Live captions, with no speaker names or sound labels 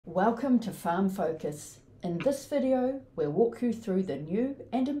Welcome to Farm Focus. In this video, we'll walk you through the new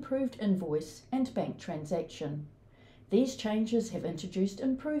and improved invoice and bank transaction. These changes have introduced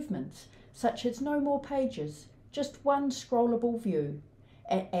improvements, such as no more pages, just one scrollable view,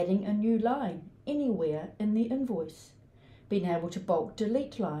 adding a new line anywhere in the invoice, being able to bulk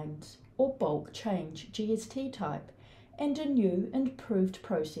delete lines or bulk change GST type, and a new improved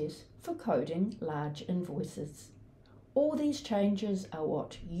process for coding large invoices. All these changes are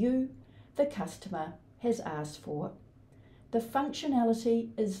what you, the customer, has asked for. The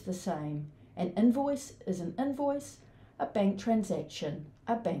functionality is the same. An invoice is an invoice, a bank transaction,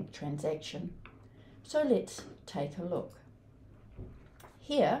 a bank transaction. So let's take a look.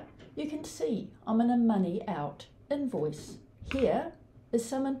 Here you can see I'm in a money out invoice. Here is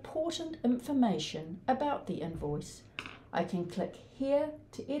some important information about the invoice. I can click here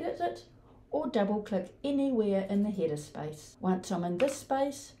to edit it, or double click anywhere in the header space. Once I'm in this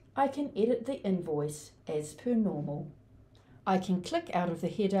space, I can edit the invoice as per normal. I can click out of the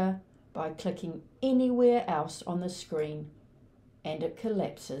header by clicking anywhere else on the screen and it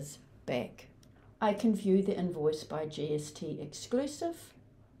collapses back. I can view the invoice by GST exclusive,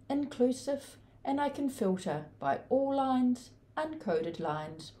 inclusive, and I can filter by all lines, uncoded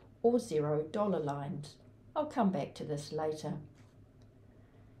lines, or $0 lines. I'll come back to this later.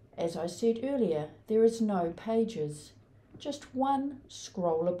 As I said earlier, there is no pages, just one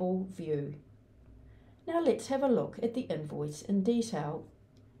scrollable view. Now let's have a look at the invoice in detail.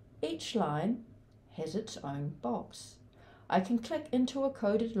 Each line has its own box. I can click into a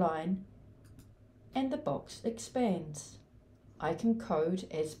coded line and the box expands. I can code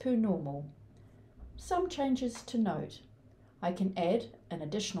as per normal. Some changes to note. I can add an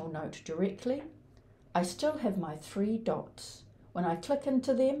additional note directly. I still have my 3 dots. When I click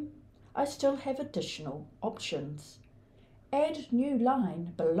into them, I still have additional options. Add new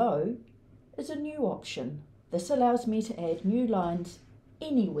line below is a new option. This allows me to add new lines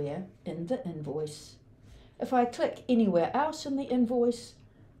anywhere in the invoice. If I click anywhere else in the invoice,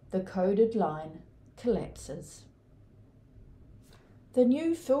 the coded line collapses. The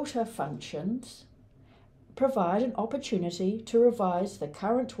new filter functions provide an opportunity to revise the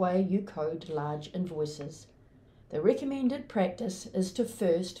current way you code large invoices. The recommended practice is to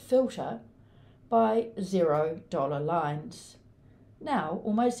first filter by $0 lines. Now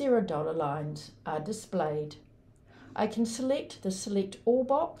all my $0 lines are displayed. I can select the Select All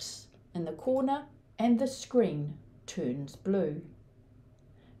box in the corner and the screen turns blue.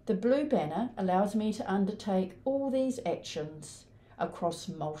 The blue banner allows me to undertake all these actions across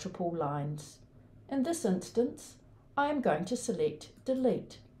multiple lines. In this instance, I am going to select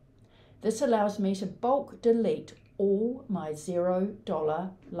Delete. This allows me to bulk delete all my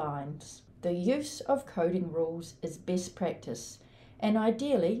 $0 lines. The use of coding rules is best practice, and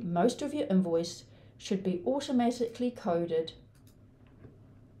ideally most of your invoice should be automatically coded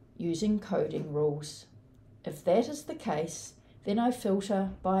using coding rules. If that is the case, then I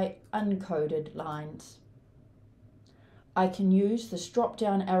filter by uncoded lines. I can use this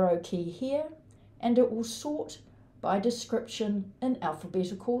drop-down arrow key here and it will sort by description in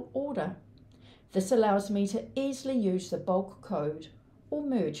alphabetical order. This allows me to easily use the bulk code or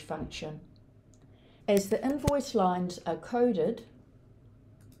merge function. As the invoice lines are coded,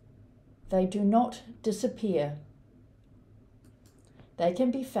 they do not disappear. They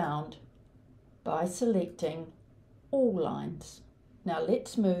can be found by selecting all lines. Now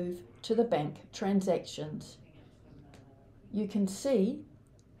let's move to the bank transactions. You can see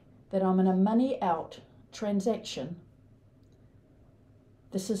that I'm in a money out transaction.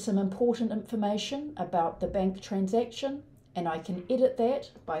 This is some important information about the bank transaction, and I can edit that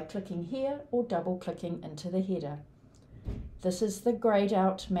by clicking here or double clicking into the header. This is the grayed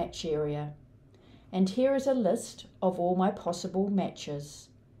out match area, and here is a list of all my possible matches.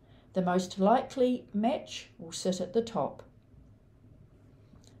 The most likely match will sit at the top.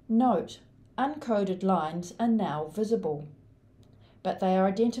 Note, uncoded lines are now visible, but they are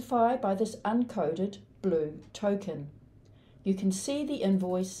identified by this uncoded blue token. You can see the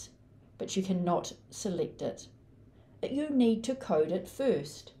invoice, but you cannot select it. You need to code it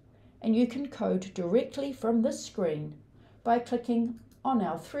first, and you can code directly from this screen by clicking on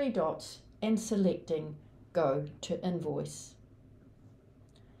our 3 dots and selecting Go to Invoice.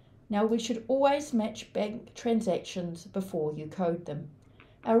 Now we should always match bank transactions before you code them.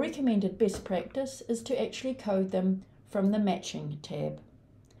 Our recommended best practice is to actually code them from the Matching tab,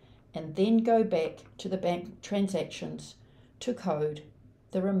 and then go back to the bank transactions to code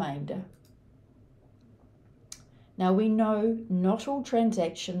the remainder. Now we know not all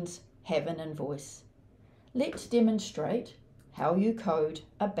transactions have an invoice. Let's demonstrate how you code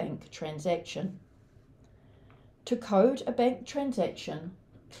a bank transaction. To code a bank transaction,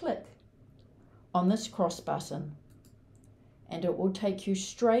 click on this cross button and it will take you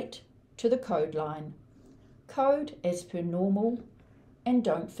straight to the code line. Code as per normal and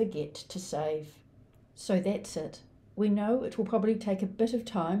don't forget to save. So that's it. We know it will probably take a bit of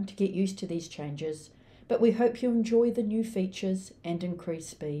time to get used to these changes, but we hope you enjoy the new features and increase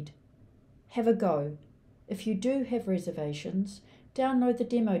speed. Have a go. If you do have reservations, download the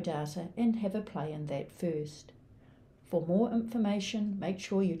demo data and have a play in that first. For more information, make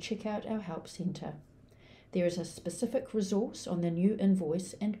sure you check out our Help Centre. There is a specific resource on the new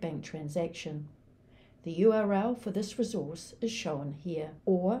invoice and bank transaction. The URL for this resource is shown here,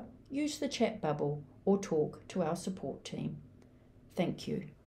 or use the chat bubble or talk to our support team. Thank you.